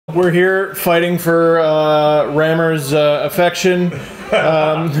We're here fighting for Rammer's affection.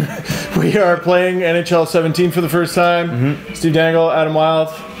 We are playing NHL 17 for the first time. Steve Dangle, Adam Wylde.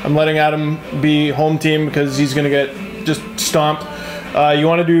 I'm letting Adam be home team because he's going to get just stomped. You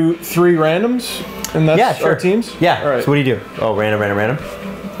want to do 3 randoms? And that's our teams? Yeah. All right. So what do you do? Oh, random.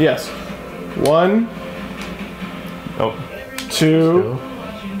 Yes. 1, 2,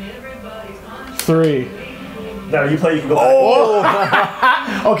 3. No, you play, you can go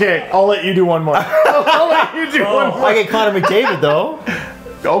back. Oh! Okay, I'll let you do one more. I'll let you do one more. I get Connor McDavid, though.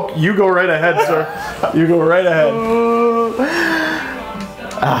 Oh, you go right ahead, sir. You go right ahead.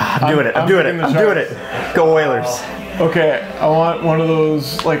 I'm doing it. Go Oilers. Okay, I want one of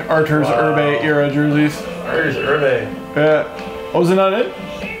those, like, Arthur's Herbe era jerseys. Arthur's Herbe. Yeah. Oh, is it not it?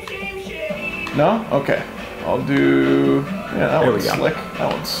 No? Okay. I'll do... Yeah, that one's slick.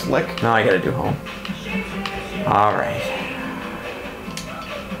 That one's slick. Now I gotta do home. All right.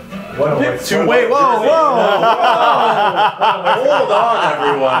 Wait, whoa! Hold on,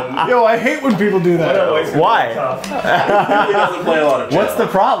 everyone. Yo, I hate when people do that. Why? He doesn't play a lot of What's the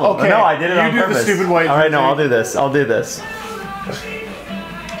problem? Okay, no, I did it on you do purpose. the stupid white All right, no, jersey. I'll do this.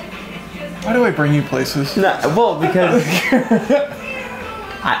 Why do I bring you places? No, well, because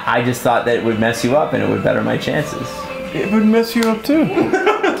I just thought that it would mess you up and it would better my chances. It would mess you up too.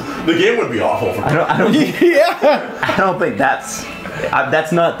 The game would be awful for me. I don't think, Yeah. I don't think that's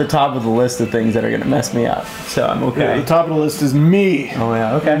not the top of the list of things that are gonna mess me up. So I'm okay. Yeah, the top of the list is me. Oh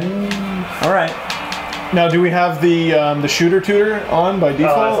yeah, okay. All right. Now, do we have the shooter tutor on by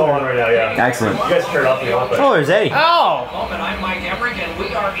default? Oh, it's all on right now, yeah. Excellent. You guys turn it off if you want, but... Oh, there's Eddie. Oh! I'm Mike Emmerich, and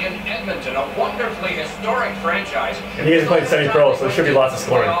we are in Edmonton, a wonderfully historic franchise. And he hasn't played semi-pro, so there should be lots of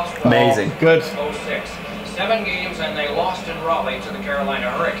scoring. Amazing. Good. 06. 7 games, and they lost in Raleigh to the Carolina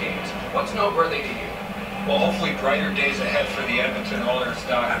Hurricanes. What's noteworthy to you? Well, hopefully brighter days ahead for the Edmonton Oilers.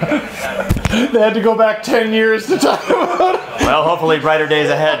 They had to go back 10 years to talk about it. Well, hopefully brighter days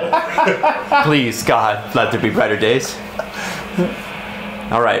ahead. Please, God, let there be brighter days.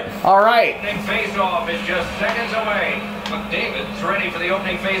 All right. All right. Opening face-off is just seconds away. McDavid's ready for the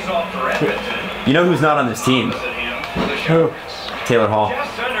opening face-off for Edmonton. You know who's not on this team? Who? Taylor Hall.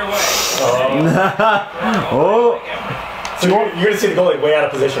 Just underway. Oh. So you're going to see the goalie way out of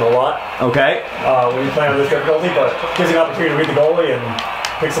position a lot Okay. when you play on this difficulty, but it gives you an opportunity to read the goalie and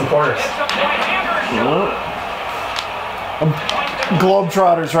pick some corners.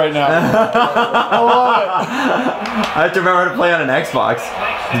 Globetrotters right now. I love it. I have to remember how to play on an Xbox.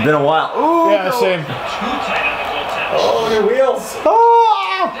 It's been a while. Ooh, Yeah, same. Oh, your wheels!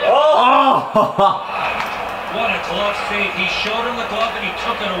 What a glove save. He showed him the glove and he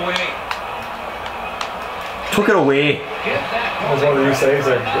took it away. Took it away. That was one of the new saves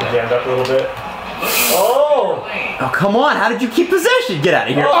that jammed up a little bit. Oh! Oh, come on. How did you keep possession? Get out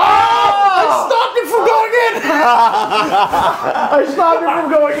of here. I stopped it from going in! I stopped it from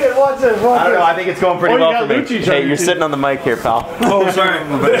going in. Watch this. I don't know. I think it's going pretty well for me. Lucic Hey, you're sitting on the mic here, pal. Oh, sorry.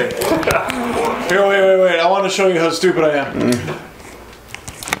 Here, wait. I want to show you how stupid I am.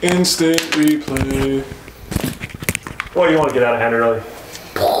 Instant replay. Well, you want to get out of hand early.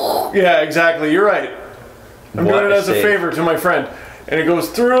 Yeah, exactly. You're right. I'm What doing it as a save. favor to my friend. And it goes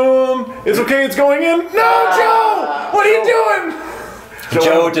through him. It's okay, it's going in. No, Joe! What are you doing?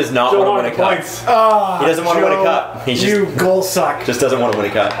 Joe does not want to win a cup. points. He doesn't want to win a cup. He You goal suck. just doesn't want to win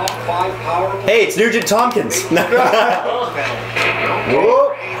a cup. Hey, it's Nugent Tompkins. Keep listening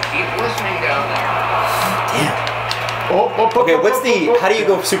down there. Okay, what's the... How do you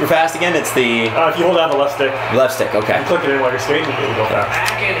go super fast again? It's the... If you hold down the left stick, Left stick, okay. click it in while you're skating, you can go fast.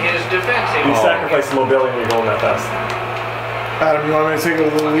 Back in his defensive. You sacrifice the mobility when you're going that fast. Adam, you want me to take it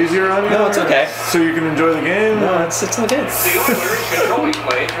a little easier on you? No, it's okay. So you can enjoy the game? No, it's okay. The Oilers controlling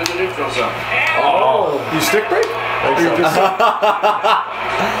play through the neutral zone. Oh! You stick break?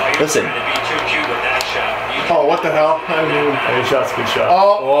 Listen. To be too cute with that shot. Oh, what the hell? I mean... Any shot's a good shot.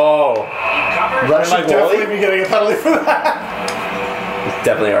 Oh, Covered. I should definitely be getting a penalty for that. It's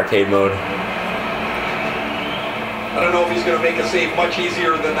definitely arcade mode. I don't know if he's going to make a save much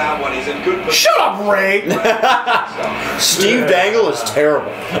easier than that one. He's in good position. Shut up, Ray! Steve Dangle is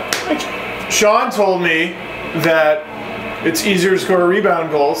terrible. Sean told me that it's easier to score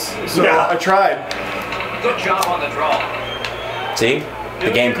rebound goals, so Yeah. I tried. Good job on the draw. See?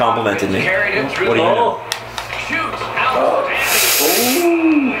 The game complimented me. Carried it through What do you the know? shoots.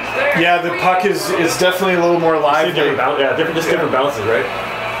 Outstanding. Yeah, the puck is definitely a little more lively. Different bounces, right?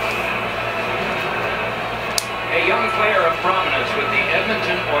 A young player of prominence with the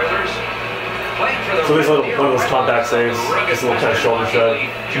Edmonton Oilers. Playing for the So there's one of those compact saves, just a little kind of shoulder shot.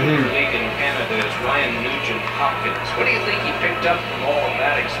 Junior League in Canada is Ryan Nugent Hopkins. What do you think he picked up from all of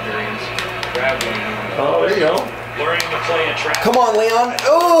that experience? badly. Oh, there you go. Learning to play in traffic. Come on, Leon.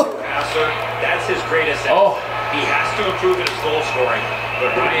 Oh! Passer, that's his greatest asset. Oh. He has to improve in his goal scoring,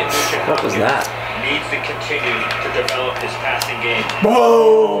 but Ryan What was that? needs to continue to develop his passing game.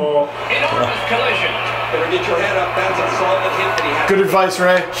 Boom! Enormous collision. Better get your head up. That's a solid hit that he had. Good advice,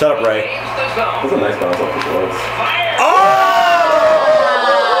 Ray. Shut up, Ray. Gains the zone. That's a nice bounce off the gloves. Fire!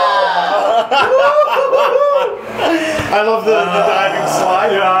 I love the diving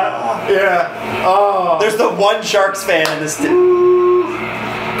slide. Yeah. Oh. There's the one Sharks fan in this.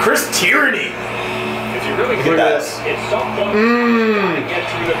 Chris Tierney. If you really Look at this, at some point, you gotta get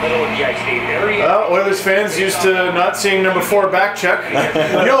through the middle of the ice skate area. Well, Oilers fans used to not seeing number 4 back check.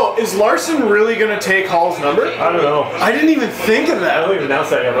 Yo, is Larson really going to take Hall's number? I don't know. I didn't even think of I that. don't even announce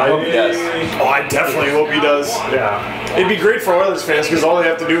that yet, but I hope he does. Oh, I definitely hope he does. Yeah. It'd be great for Oilers fans because all they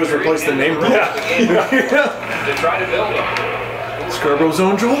have to do is replace the name. Yeah. To try to build up. Scarborough's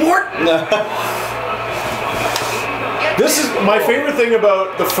own Joel Morton. This is my favorite thing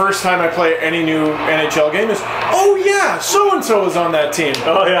about the first time I play any new NHL game is, oh yeah, so-and-so was on that team.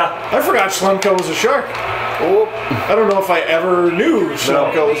 Oh, yeah. I forgot Schlemko was a Shark. Oh, I don't know if I ever knew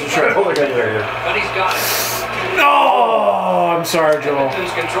Schlemko was a Shark. Oh, my God, there. But he's got it. Oh, I'm sorry, Joel.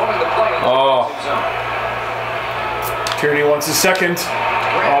 Edmonton's controlling the play in the Oh. defensive zone. Tierney wants a second.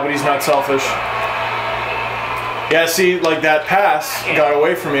 Oh, but he's not selfish. Yeah, see, like that pass got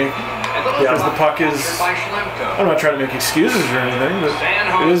away from me. Because the puck is... By Schlemko. I'm not trying to make excuses or anything, but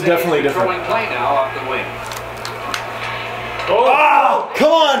it is definitely different. Controlling play now off the wing. Oh,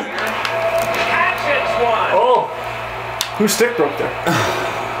 Come on! Hatchets one. Oh. whose stick broke there?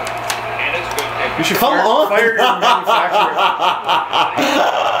 And it's good pick. You should Come on. fire your manufacturer.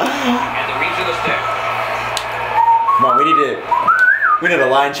 And the reach of the stick. Come on, we need a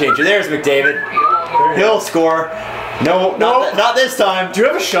line changer. There's McDavid. He'll score. No, not this time. Do you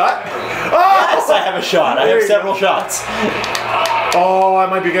have a shot? Yes, I have a shot. I have several shots. Oh, I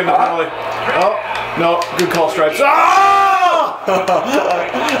might be getting a penalty. Oh, no. Good call, Stripes. Ah!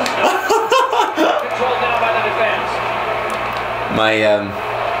 Controlled now by the defense. My,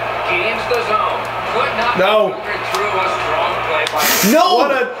 Gains the zone. Could not No. be filtered through a strong play by No!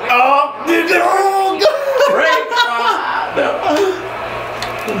 What a... Oh!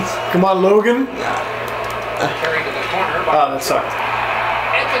 Come on, Logan. carried to the corner by Ah, that sucked.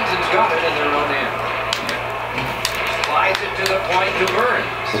 Edmonton's got it in their own end. Slides it to the point to Burns.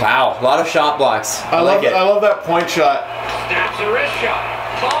 Wow, a lot of shot blocks. I like it. I love that point shot. Snaps a wrist shot.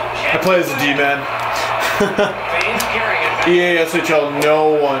 Bump check. I play as a D-man. Baines carrying it back. EA SHL,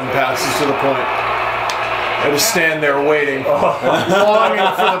 no one passes to the point. I just stand there waiting, longing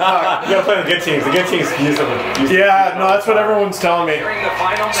for the puck. You gotta play the good teams. The good teams use them. Yeah, no, that's what everyone's telling me. During the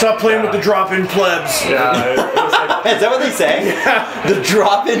final Stop playing with the drop-in plebs. Yeah, it was like, Is that what they say? Yeah. The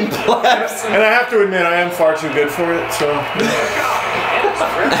drop-in plebs. And I have to admit, I am far too good for it, so...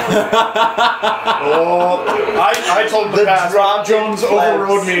 Oh, I told the pass. Jones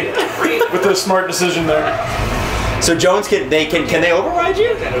overrode me with a smart decision there. So Jones can they override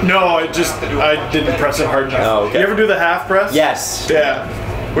you? No, I didn't press it hard enough. Oh, okay. You ever do the half press? Yes. Yeah.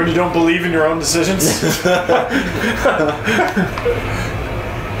 When you don't believe in your own decisions?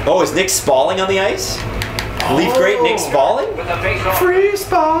 Oh, is Nick Spalling on the ice? Leaf great Nick Spalling? with a face-off Free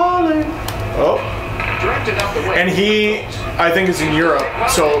Spalling. Oh. directed up the wing. And he, I think, is in Europe,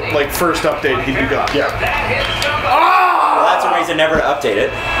 so, like, first update, he'd be gone. yeah. That hits somebody. Well, that's a reason never to update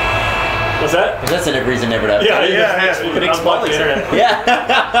it. What's that? That's a reason never to update Yeah, it. yeah. You can Nick unblock the Spalling's internet. Yeah.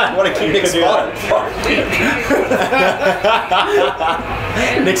 I want to keep Nick could do Spalling.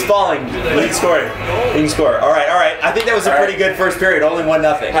 Nick Spalling, lead scorer. Leading scorer. All right. I think that was a pretty good first period. Only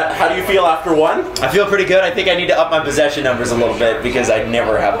 1-0. How do you feel after one? I feel pretty good. I think I need to up my possession numbers a little bit because I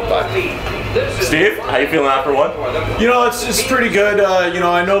never have the puck. Steve, how you feeling after one? You know, it's pretty good. You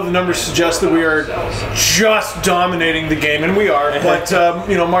know, I know the numbers suggest that we are just dominating the game, and we are. But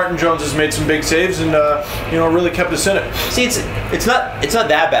you know, Martin Jones has made some big saves, and you know, really kept us in it. See, it's not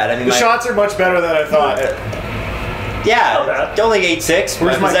that bad. I mean, The shots are much better than I thought. yeah, only 8-6. My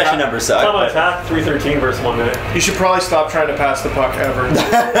Where's my possession cap? numbers suck. Time on But attack, 3:13 versus 1 minute. You should probably stop trying to pass the puck ever.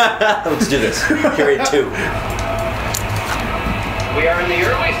 let's do this. Period 2. We are in the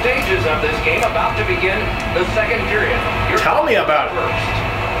early stages of this game, about to begin the second period. Tell me about it.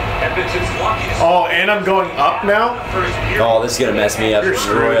 Edmonton's lucky to Oh, and I'm going up now? first period. Oh, this is gonna mess me up You're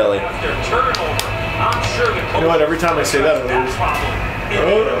screwed. royally. After turnover, I'm sure the You know what? Every time I say that, I lose.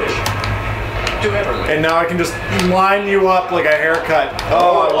 to Everly. And now I can just line you up like a haircut.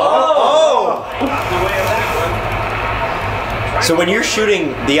 Oh! The way of that one. So when you're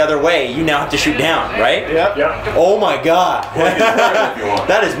shooting the other way, you now have to shoot down, right? Yep. Yeah. Oh my god.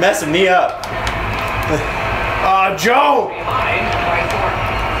 That is messing me up. Joe! Behind by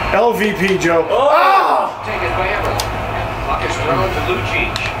Thornton. LVP Joe. Taken by Everett. Puck is thrown to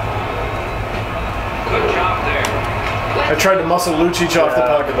Lucic. Good job there. I tried to muscle Lucic off the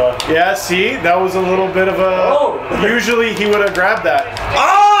puck. Yeah, see? That was a little bit of a... Usually he would have grabbed that.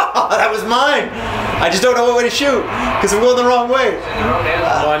 Oh, that was mine. I just don't know what way to shoot because I'm going the wrong way.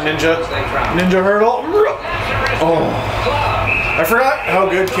 Come on, Ninja. Ninja hurdle. Oh. I forgot how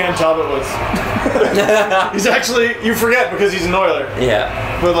good Cam Talbot was. He's actually... You forget because he's an Oiler. Yeah.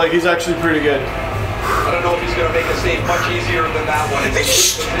 But, like, he's actually pretty good. I don't know if he's going to make a save much easier than that one.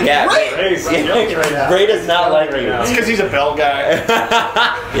 Yeah, Ray does not like you. It's because he's a Bell guy.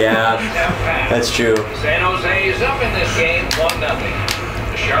 Yeah, that's true. San Jose is up in this game, 1-0.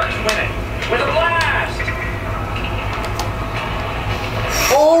 The Sharks win it with a blast.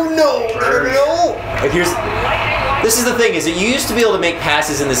 Oh no! Like this is the thing: is that you used to be able to make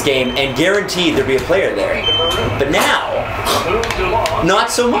passes in this game and guaranteed there'd be a player there, but now, not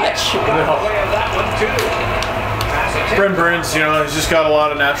so much. Brent Burns, you know, he's just got a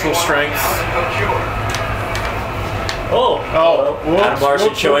lot of natural strength. Adam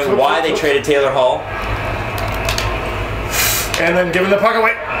Larson showing why they traded Taylor Hall. And then giving the puck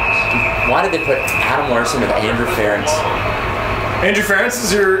away. Why did they put Adam Larson with Andrew Ferentz? Andrew Ferentz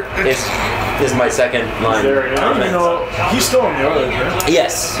is your... Is my second line. I don't even know. He's still in the Oilers, right?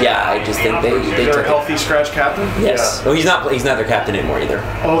 Yes, yeah. I just think they They're took a healthy scratch captain? Yes. Yeah. Well, he's not their captain anymore either.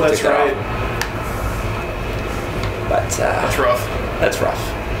 Oh, that's right. But that's rough. That's rough.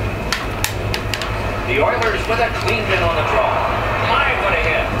 The Oilers with a clean win on the draw. My, what a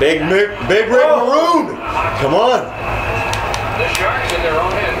hit. Big Rick Maroon. Come on. The Sharks in their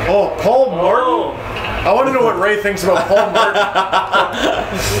own end. Oh, Paul Martin. I want to know what Ray thinks about Paul Martin.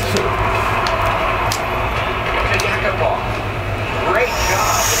 Great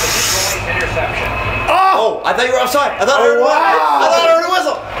job with the decoy interception. Oh! I thought you were offside. I thought I heard a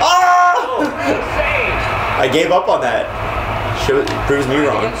whistle. Oh! I gave up on that. Proves me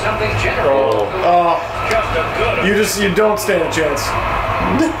wrong. Something general. Just a good. You don't stand a chance.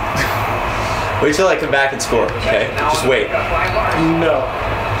 Wait till I come back and score. Okay, just wait. No.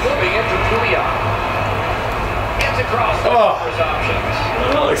 Moving into Pouliot. Gets across the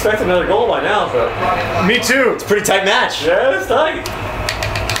options. Well, expect another goal by now, but me too. It's a pretty tight match. Yeah, it's tight.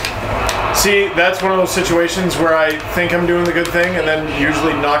 See, that's one of those situations where I think I'm doing the good thing and then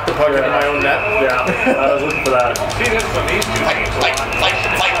usually knock the puck into my own net. Yeah, I was looking for that. See this from these two teams. Fight.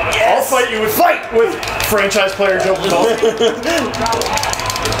 Yes. I'll fight you with franchise player Joe Pavelski.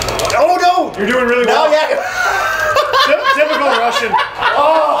 Oh no! You're doing really well. No, yeah. Typical Russian.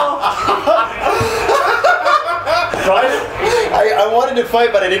 I wanted to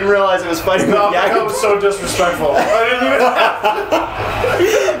fight, but I didn't realize it was fighting with Jakub. That was so disrespectful. I didn't even.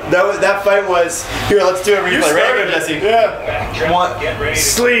 that fight was here. Let's do a replay. Right, Jesse. Yeah. Get ready to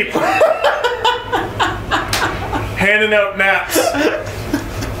Sleep. Handing out naps.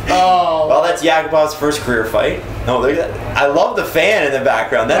 Oh. Well, that's Jakubov's first career fight. Oh, look at that. I love the fan in the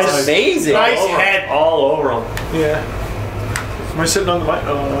background. That's amazing. Nice head. All over him. Yeah. Am I sitting on the mic?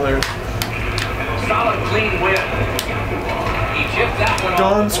 Oh, no, there it is. solid clean win. He chipped that one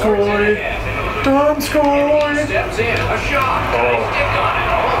Don off the boards and Scory. ahead. Don Scory. He steps in, a shot. Nice stick on it.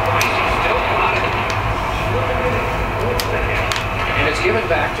 He's still got it. And it's given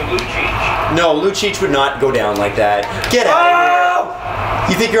back to Lucic. No, Lucic would not go down like that. Get out of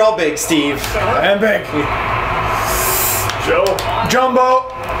here. You think you're all big, Steve. And big. Joe.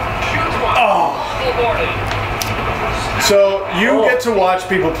 Jumbo. Shoots one. So you get to watch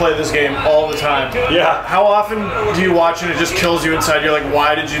people play this game all the time. Yeah. How often do you watch and it just kills you inside? You're like,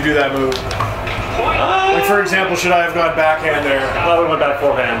 why did you do that move? Like, for example, should I have gone backhand there? I would have went back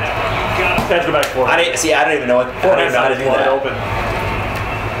forehand. Let's go back forehand. I don't even know what. I don't even know how to do that. Open.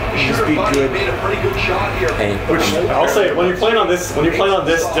 Just be good. Made a pretty good shot here. Hey. I'll say when you're playing on this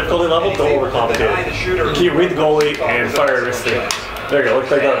difficulty level, don't overcomplicate it. Keep read the goalie and fire your stick. There you go.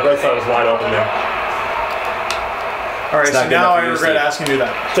 Looks like that right side was wide open there. All right, so now I regret asking you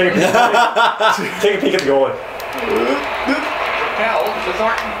that. Take a peek at the goalie. Propelled to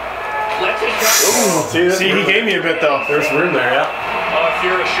Thornton. Let's it go. See, he gave me a bit though. There's room there, yeah. Oh, if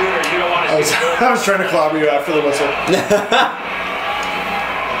you're a shooter, you don't want to see the I was trying to clobber you after the whistle.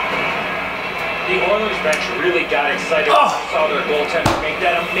 The Oilers bench really got excited when they saw their goaltender make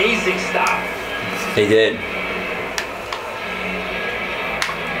that amazing stop. They did.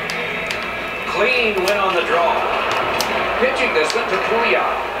 Clean win on the draw. Pitching this one to Pouliot.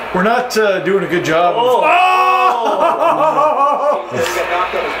 We're not doing a good job. He got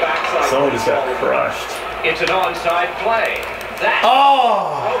knocked on his backside. Someone just got crushed. It's an onside play. That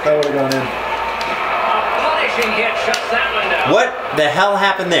That would have gone in. Finishing hit shuts that one down. What the hell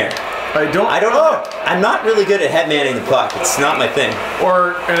happened there? I don't know. I'm not really good at headmanning the puck. It's not my thing.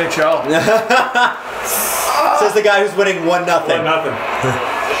 Or NHL. Says the guy who's winning 1-0.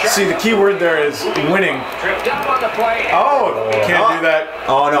 1-0. See, the key word there is winning. Tripped up on the play. Oh, can't do that.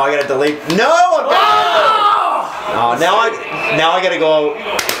 Oh no, I gotta delete. No! Oh, now I gotta go.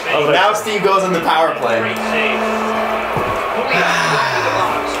 Now Steve goes in the power play. Great save.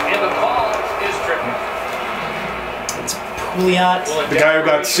 And the ball is tripping. It's Pouliot. The guy who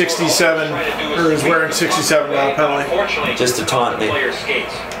got 67, or is wearing 67 now, penalty. Just to taunt me.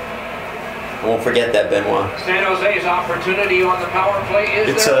 I won't forget that, Benoit. San Jose's opportunity on the power play is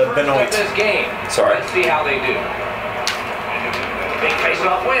It's their first Benoit. of this game. Sorry. Let's see how they do. Big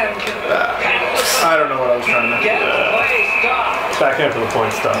face-off win. I don't know what I was trying to make. Get the play stopped. Backhand for the point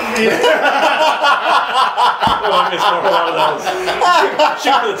stuff. Well, I missed more a lot of those.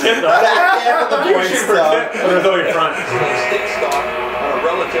 Shoot for the tip, though. Backhand for the point Shoot for stuff. tip. Or throw your front. Stick stock on a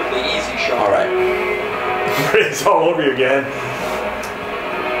relatively easy shot. All right. It's all over you again.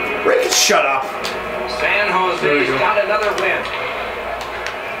 Rick, shut up. San Jose's got another win.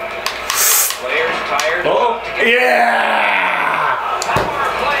 Players tired. Oh, Yeah! Power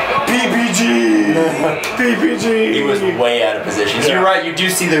play goal. PPG! PPG! He was way out of position. Yeah. You're right. You do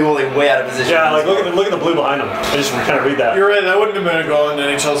see the goalie way out of position. yeah, like look at the blue behind him. I just kind of read that. You're right, that wouldn't have been a goal in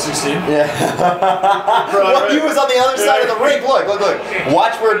NHL 16. Yeah. Well, he was on the other side of the rink. Look.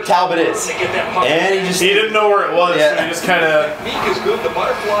 Watch where Talbot is. And he just. He didn't know where it was, Yeah. so he just kind of. Meek is good. The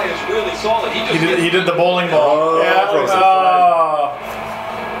butterfly is really solid. He did the bowling ball. Oh, Yeah. frozen Oh.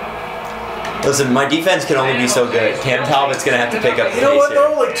 Listen, my defense can only be so good. Cam Talbot's gonna have to pick up the You know pace what here.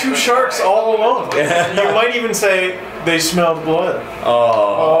 though? Like 2 sharks all alone. You might even say they smelled blood.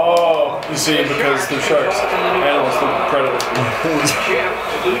 Oh. Oh, you see, because they're sharks. Animals, the predator. Chip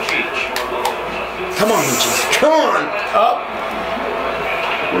to Lucic. Come on, Lucic. Come on. Up.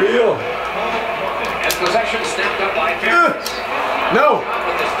 Real. And possession snapped up by Ferris. No.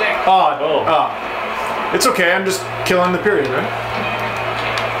 With the stick. Oh. It's okay. I'm just killing the period, right?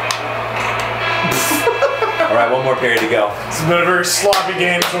 All right, one more period to go. It's been a very sloppy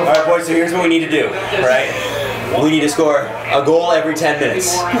game so All far. right, boys. So here's what we need to do. Right? We need to score a goal every 10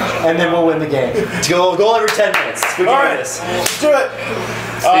 minutes, and then we'll win the game. A goal every 10 minutes. Good All game right, this. let's do it.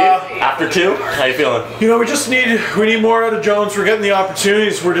 After 2, how you feeling? You know, we need more out of Jones. We're getting the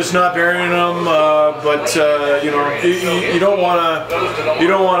opportunities. We're just not burying them. But you know, you don't want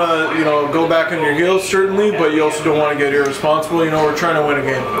to go back on your heels certainly, but you also don't want to get irresponsible. You know, we're trying to win a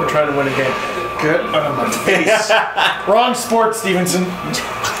game. Get out of my face. Wrong sport, Stevenson.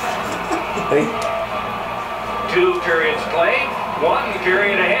 2 periods played, 1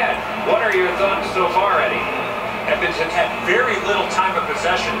 period ahead. What are your thoughts so far, Eddie? Edmonton's had very little time of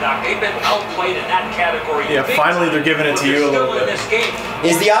possession, Doc. They've been outplayed in that category. Yeah, finally they're giving it to you a little bit. In this game.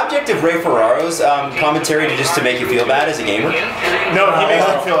 Is the object of Ray Ferraro's commentary just to make you feel bad as a gamer? No, he makes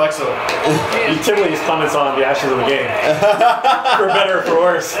me feel excellent. He typically just comments on the actions of the game. For better or for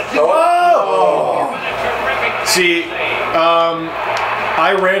worse. Oh! See,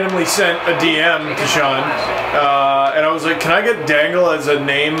 I randomly sent a DM to Sean, and I was like, can I get Dangle as a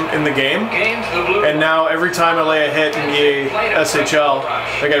name in the game? And now every time I lay a hit in EA SHL,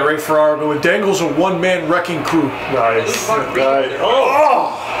 I got Ray Ferraro go with Dangle's a one-man wrecking crew. Nice. Right.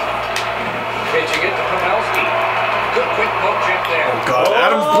 Oh! Pitching it to Pavelski. Good quick poke check there. God,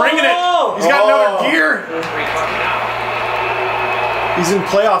 Adam's bringing it! He's got another gear! 3 pucks now. He's in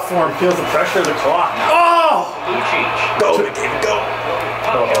playoff form. Feels the pressure of the clock. Oh! Lucic. Go, McDavid, go!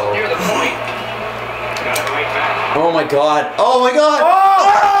 Puck held near the point. Got it right back. Oh my god! Oh my god!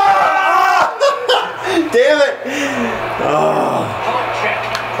 Damn it! Puck check.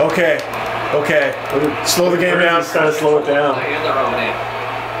 Okay. Slow the game down. Just gotta slow it down. Play in their own end.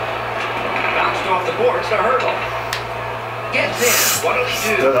 Bounced off the boards to Hurdle. Gets in. What'll he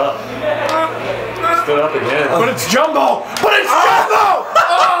do? Stood up. Stood up again. But it's Jumbo!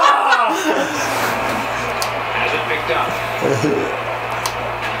 Has it picked up.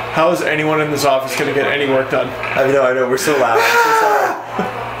 How is anyone in this office going to get any work done? I know, we're so loud. I'm so sorry.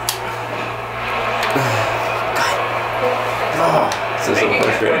 This is so Making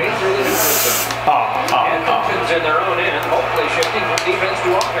his way frustrating. through the neutral zone. Edmonton's in their own end, hopefully shifting from defense to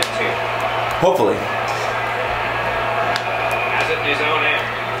offense here. Hopefully. Has it in his own end.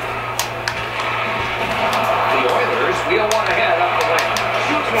 The Oilers wheel one ahead up the lane.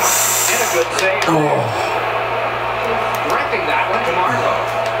 Shoots one. And a good save. Directing that one to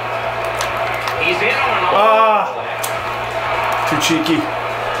Marlowe. He's in on an Too cheeky.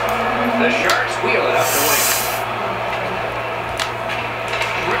 The Sharks wheel it up the wing.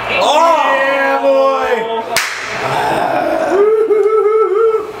 Yeah, boy!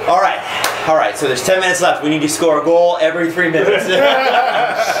 so there's 10 minutes left. We need to score a goal every 3 minutes.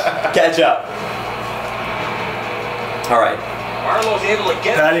 Catch up. All right. Marlowe's able to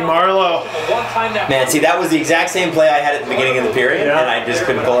get Patty Marlowe. Man, see, that was the exact same play I had at the beginning of the period, and I just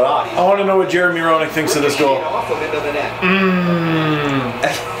couldn't pull it off. I want to know what Jeremy Roenick thinks of this goal.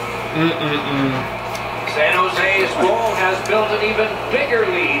 San Jose's goal has built an even bigger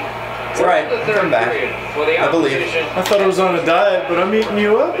lead. It's all right. The third Come back. period for the I believe. opposition. I thought I was on a diet, but I'm eating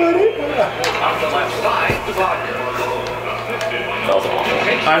you up, buddy. On the left side, Vodka.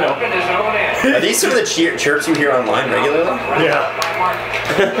 I know. Are these some of the chirps you hear online regularly? Yeah.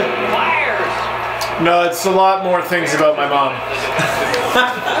 No, it's a lot more things about my mom.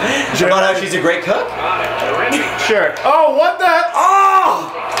 About how she's a great cook? Sure. Oh, what the? Oh!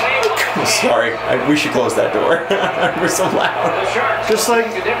 Sorry, we should close that door. We're so loud. Just like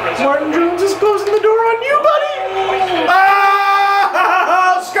Martin Jones is closing the door on you, buddy.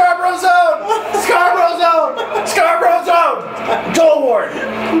 Ah! Scarborough zone! Scarborough zone! Scarborough zone! Goal Ward.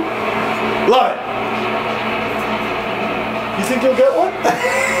 Love it. You think you'll get one?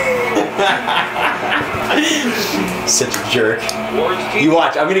 Such a jerk. You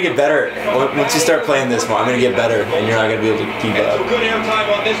watch, I'm gonna get better. Once you start playing this more, I'm gonna get better, and you're not gonna be able to keep up. So good air time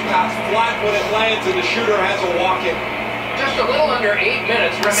on this pass. Flat when it lands, and the shooter has a walk-in. Just a little under 8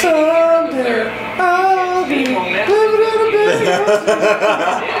 minutes remaining. Someday I'll be living in a big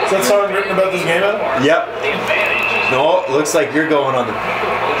house. Is that song written about this game? Yep. No, looks like you're going on the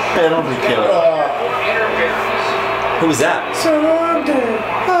penalty kill. Who was that? Someday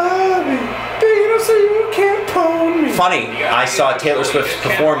I'll be big enough so you can't pwn me. Funny, I saw Taylor Swift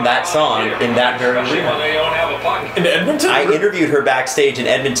perform that song in that very arena. In Edmonton? I interviewed her backstage in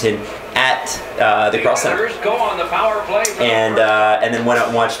Edmonton at the Cross Center, Go on the power play. and then went out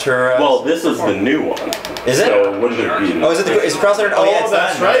and watched her. Well, this is the new one. Is it? So wouldn't it be? Oh, is it the Cross Center? Oh, yeah, it's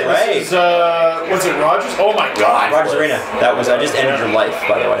that's done. right. That's This is, what's it, Rogers? Oh my God. Rogers Arena. That was. I just ended your life,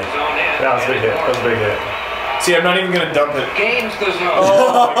 by the way. That was a big hit. That was a big hit. See, I'm not even going to dump it. Games the zone.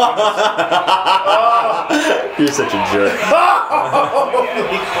 You're such a jerk.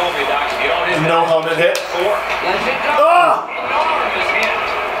 No helmet hit. Let's it go. Ah! Enormous hit.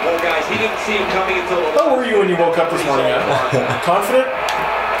 Well, guys, he didn't see him coming until the... How were you when you woke up this morning? Confident?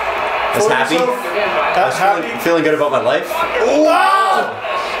 Just happy. Happy? Feeling good about my life. Ah!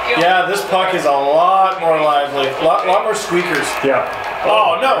 Yeah, this puck is a lot more lively. A lot more squeakers. Yeah.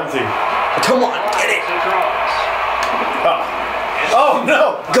 Oh, no. Come on, get it. Oh,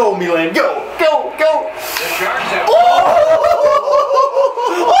 no. Go, Milan. Go. Go. Go. The Sharks have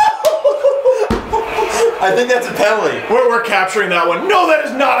I think that's a penalty. We're capturing that one. No, that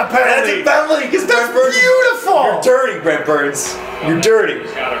is not a That's penalty. a penalty because That's beautiful. You're dirty, Brent Burns. You're dirty.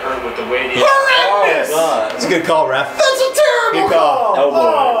 Gotta hurt with the weight. Horrendous. It's a good call, ref. That's a terrible Good call. call.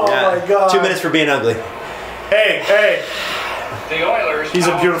 Oh, Yeah. my God. 2 minutes for being ugly. Hey. the Oilers. He's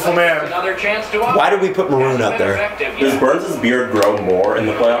a beautiful man. Another chance to Why did we put Maroon up there? Does Burns' beard grow more in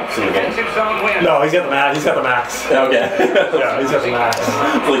the playoffs in the game? No, he's got the max. He's got the max. Okay. Yeah, he's got the max.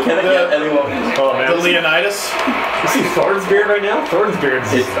 So can it get anyone? Oh man. The Leonidas. You see Thornton's beard right now? Thornton's beard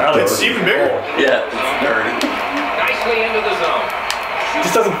is It's even bigger. Yeah, it's dirty. Nicely into the zone.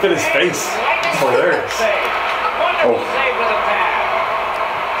 Just doesn't fit his face. It's hilarious. Wonderful save with a pad.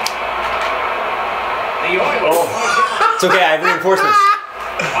 The Oilers. It's okay, I have reinforcements.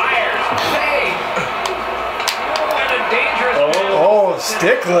 Fires. Save. And a dangerous Oh,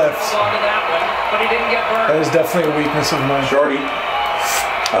 stick lifts. onto that one, but he didn't get burned. That is definitely a weakness of mine. Shorty.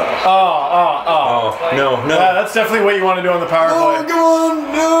 Oh, no. Yeah, that's definitely what you want to do on the power play. Come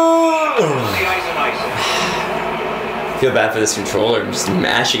on, no. The ice and ice. I feel bad for this controller. I'm just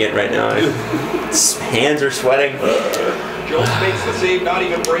mashing it right now. Its hands are sweating. Jones makes the save, not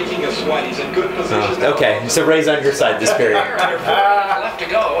even breaking a sweat. He's in good position. Okay, so Ray's on your side this period. Under 4 minutes left to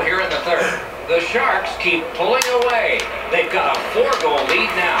go here in the third. The Sharks keep pulling away. They've got a 4-goal lead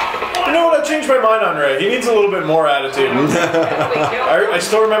now. You know what? I changed my mind on Ray. He needs a little bit more attitude. I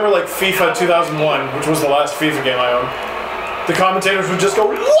still remember like FIFA 2001, which was the last FIFA game I owned. The commentators would just go,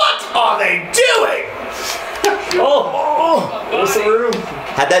 "What are they doing?" What's the room?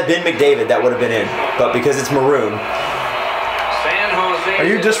 Had that been McDavid, that would have been in. But because it's Maroon. San Jose. Are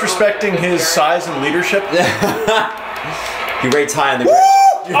you disrespecting his size and leadership? He rates high on the grid.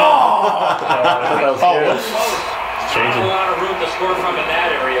 That was good. Not a lot of room to score from in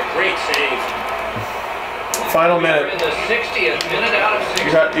that area. Great save. Final We're in minute. the 60th minute out of 60.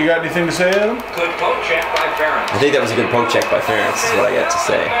 You got anything to say, Adam? Good poke check by Ferentz. I think that was a good poke check by Ferentz, is what I got to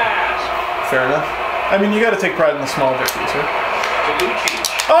say. Fair enough. I mean, you got to take pride in the small victories, right? Tolucci.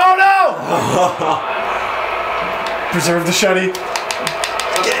 Oh no! Preserve the shutty.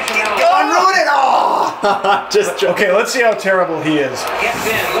 Go on, ruin it! Oh! Just Okay, let's see how terrible he is. Gets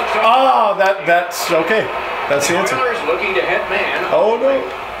in, looks over. Oh, that's okay. That's the answer. Oilers looking to head man. Oh no.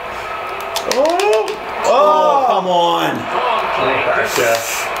 Oh no. oh, come on. Long play.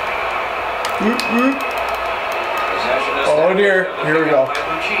 Yes. Possession Oh dear. established. Here we go. By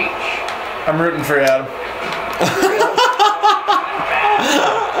Lucic. I'm rooting for you, Adam.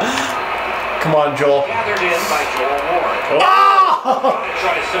 Come on, Joel. Gathered in by Joel Ward. Oh! To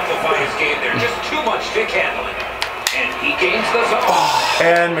try to simplify his game there. Just too much stick handling. And he gains the zone.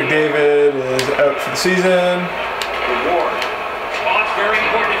 And McDavid is out for the season. Ward. Spot's very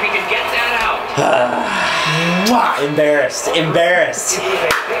important if he can get that out. Embarrassed. Embarrassed.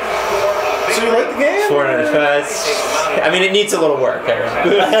 So you like the game? 400. I mean, it needs a little work.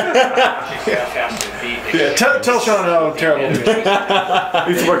 Yeah, tell Sean how terrible he is.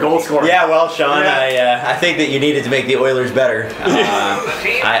 Needs some more goal scoring. Yeah, well, Sean, Yeah. I think that you needed to make the Oilers better.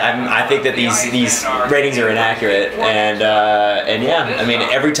 I think that these ratings are inaccurate, and yeah, I mean,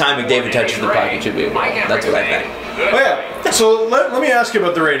 every time McDavid touches the puck, it should be a goal. That's what I think. Oh yeah. So let me ask you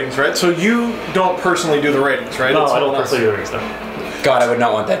about the ratings, right? So you don't personally do the ratings, right? No, It's I don't someone else. personally do this stuff. God, I would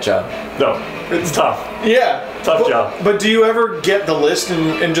not want that job. No, it's tough. Yeah. Tough job. But do you ever get the list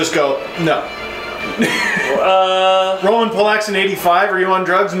and just go, no? Roman Polak's in 85, are you on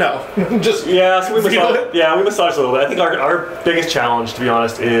drugs? No. Just Yeah, so we feel massage, it? yeah, we massage a little bit. I think our biggest challenge, to be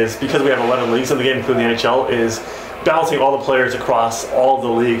honest, is because we have 11 leagues in the game, including the NHL, is balancing all the players across all of the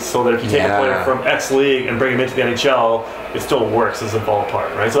leagues so that if you take a player from X league and bring him into the NHL, it still works, it doesn't fall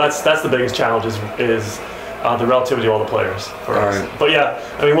apart, right? So that's the biggest challenge is the relativity of all the players for us. Right. But yeah,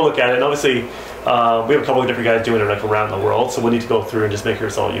 I mean, we'll look at it, and obviously we have a couple of different guys doing it like around the world, so we'll need to go through and just make sure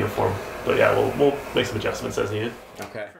it's all uniform. But yeah, we'll make some adjustments as needed. Okay.